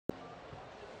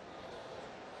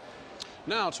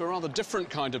Now to a rather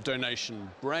different kind of donation,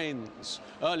 brains.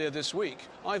 Earlier this week,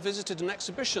 I visited an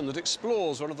exhibition that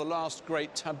explores one of the last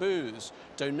great taboos,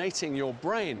 donating your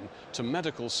brain to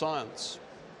medical science.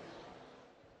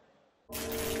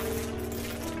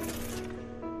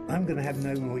 I'm going to have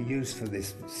no more use for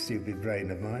this stupid brain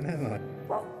of mine, am I?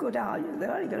 What good are you?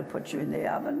 They're only going to put you in the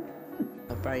oven.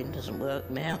 My brain doesn't work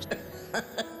now.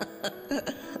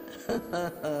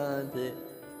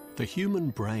 The human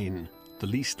brain, the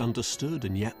least understood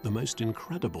and yet the most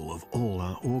incredible of all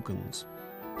our organs.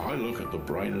 I look at the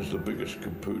brain as the biggest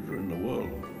computer in the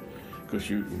world, because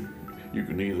you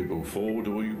can either go forward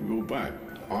or you can go back.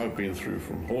 I've been through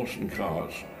from horse and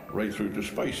carts right through to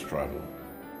space travel.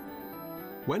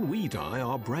 When we die,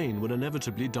 our brain will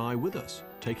inevitably die with us,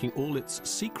 taking all its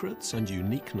secrets and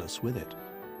uniqueness with it.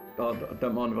 I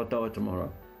don't mind if I die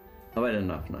tomorrow. I've had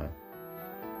enough now.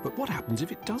 But what happens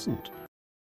if it doesn't?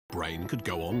 Brain could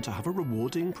go on to have a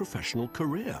rewarding professional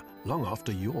career long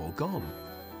after you're gone.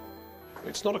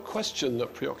 It's not a question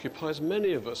that preoccupies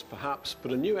many of us, perhaps,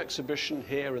 but a new exhibition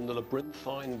here in the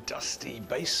labyrinthine, dusty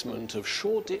basement of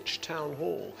Shoreditch Town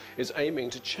Hall is aiming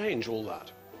to change all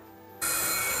that.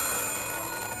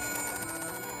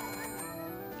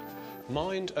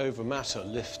 Mind Over Matter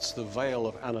lifts the veil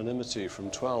of anonymity from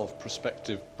 12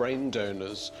 prospective brain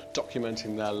donors,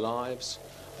 documenting their lives,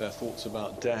 their thoughts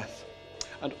about death,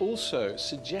 and also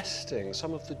suggesting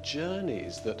some of the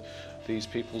journeys that these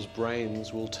people's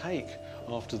brains will take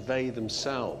after they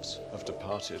themselves have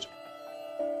departed.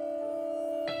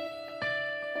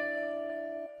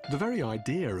 The very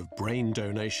idea of brain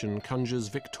donation conjures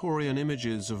Victorian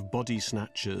images of body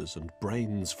snatchers and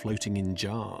brains floating in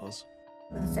jars.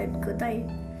 I said, could they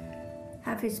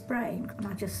have his brain? And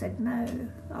I just said no.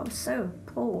 I was so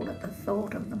appalled at the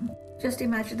thought of them. Just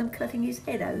imagine them cutting his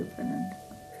head open and,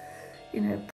 you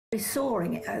know,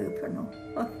 sawing it open.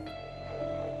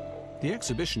 The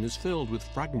exhibition is filled with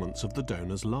fragments of the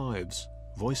donors' lives,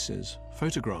 voices,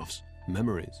 photographs,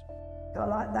 memories. I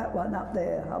like that one up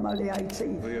there. I'm only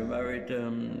 18. We were married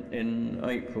in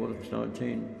April of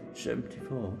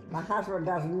 1974. My husband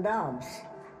doesn't dance,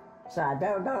 so I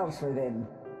don't dance with him.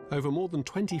 Over more than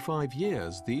 25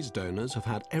 years, these donors have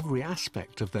had every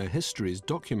aspect of their histories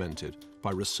documented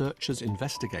by researchers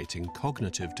investigating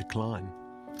cognitive decline.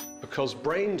 Because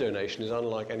brain donation is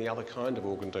unlike any other kind of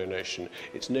organ donation,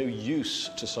 it's no use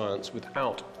to science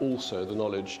without also the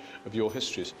knowledge of your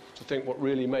histories. To think what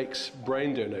really makes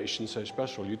brain donation so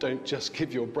special, you don't just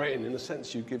give your brain, in a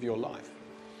sense, you give your life.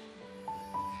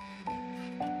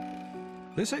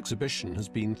 This exhibition has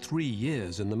been 3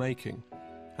 years in the making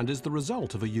and is the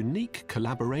result of a unique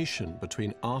collaboration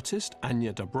between artist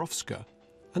Anya Dabrowska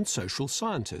and social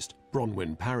scientist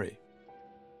Bronwyn Parry.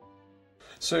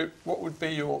 So what would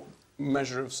be your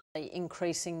measure of...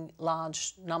 Increasing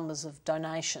large numbers of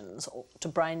donations to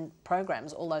brain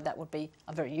programs, although that would be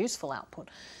a very useful output.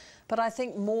 But I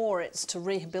think more it's to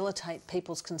rehabilitate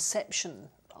people's conception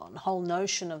on the whole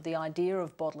notion of the idea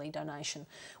of bodily donation,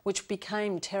 which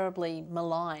became terribly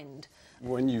maligned.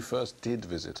 When you first did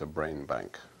visit a brain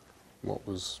bank, what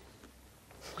was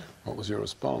your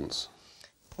response?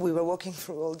 We were walking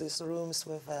through all these rooms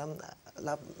with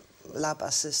lab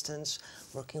assistants,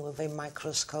 working with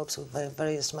microscopes, with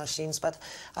various machines, but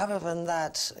other than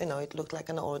that, you know, it looked like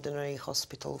an ordinary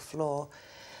hospital floor.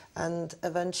 And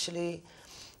eventually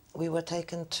we were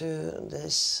taken to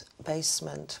this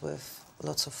basement with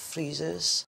lots of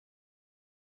freezers.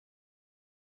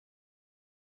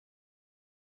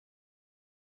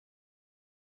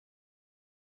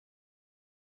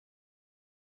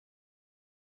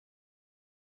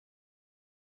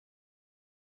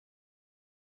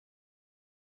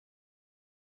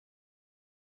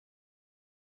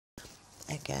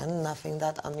 Again, nothing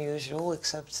that unusual,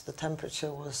 except the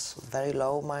temperature was very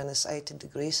low, minus 80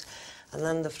 degrees. And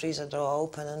then the freezer door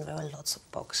opened and there were lots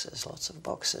of boxes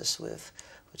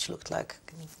which looked like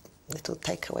little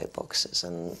takeaway boxes.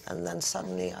 And then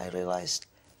suddenly I realized,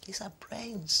 these are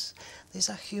brains. These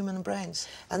are human brains.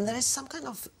 And there is some kind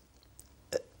of...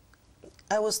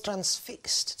 I was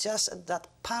transfixed just at that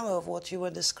power of what you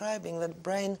were describing, that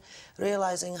brain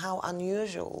realizing how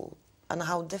unusual and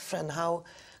how different, how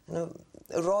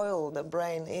royal the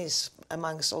brain is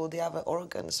amongst all the other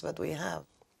organs that we have.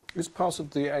 Is part of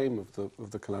the aim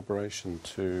of the collaboration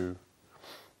to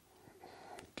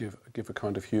give a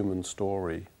kind of human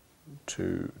story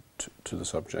to the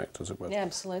subject, as it were? Yeah,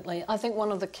 absolutely. I think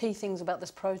one of the key things about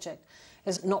this project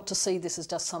is not to see this as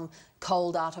just some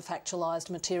cold artefactualised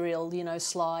material, you know,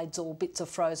 slides or bits of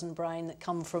frozen brain that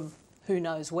come from who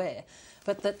knows where,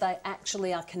 but that they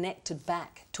actually are connected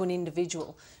back to an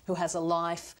individual who has a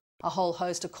life, a whole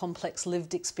host of complex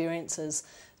lived experiences,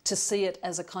 to see it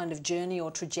as a kind of journey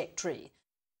or trajectory.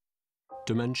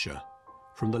 Dementia,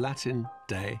 from the Latin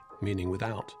de, meaning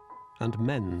without, and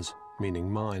mens,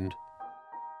 meaning mind.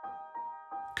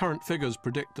 Current figures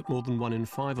predict that more than 1 in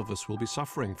 5 of us will be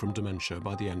suffering from dementia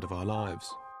by the end of our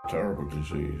lives. Terrible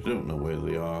disease. They don't know where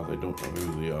they are, they don't know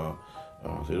who they are,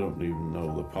 they don't even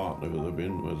know the partner who they've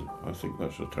been with. I think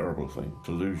that's a terrible thing,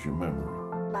 to lose your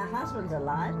memory. My husband's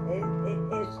alive.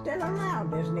 It's still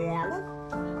around, isn't he, Alan?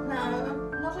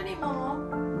 No, not anymore.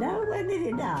 No, when did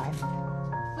he die?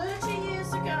 30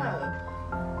 years ago.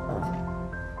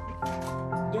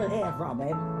 You'll hear from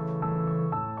him.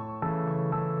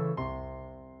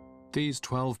 These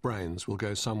 12 brains will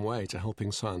go some way to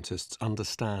helping scientists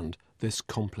understand this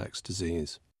complex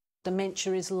disease.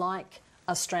 Dementia is like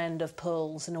a strand of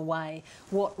pearls in a way.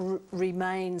 What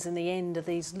remains in the end are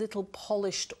these little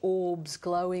polished orbs,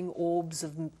 glowing orbs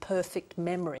of perfect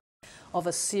memory of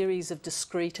a series of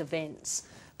discrete events,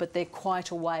 but they're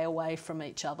quite a way away from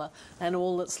each other, and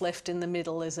all that's left in the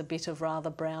middle is a bit of rather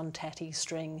brown tatty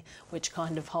string which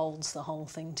kind of holds the whole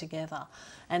thing together.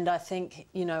 And I think,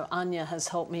 you know, Anya has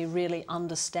helped me really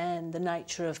understand the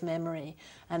nature of memory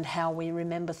and how we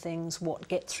remember things, what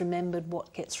gets remembered,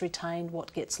 what gets retained,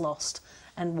 what gets lost,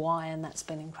 and why, and that's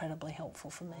been incredibly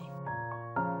helpful for me.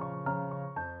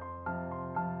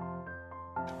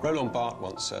 Roland Barthes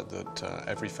once said that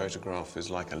every photograph is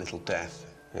like a little death.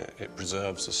 It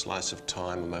preserves a slice of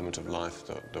time, a moment of life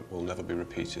that will never be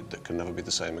repeated, that can never be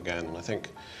the same again. And I think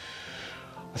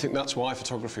that's why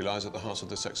photography lies at the heart of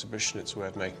this exhibition. It's a way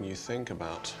of making you think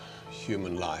about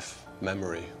human life,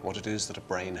 memory, what it is that a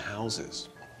brain houses.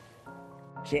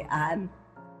 See, I'm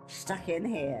stuck in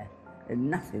here. There's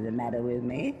nothing the matter with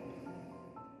me.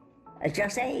 It's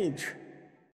just age.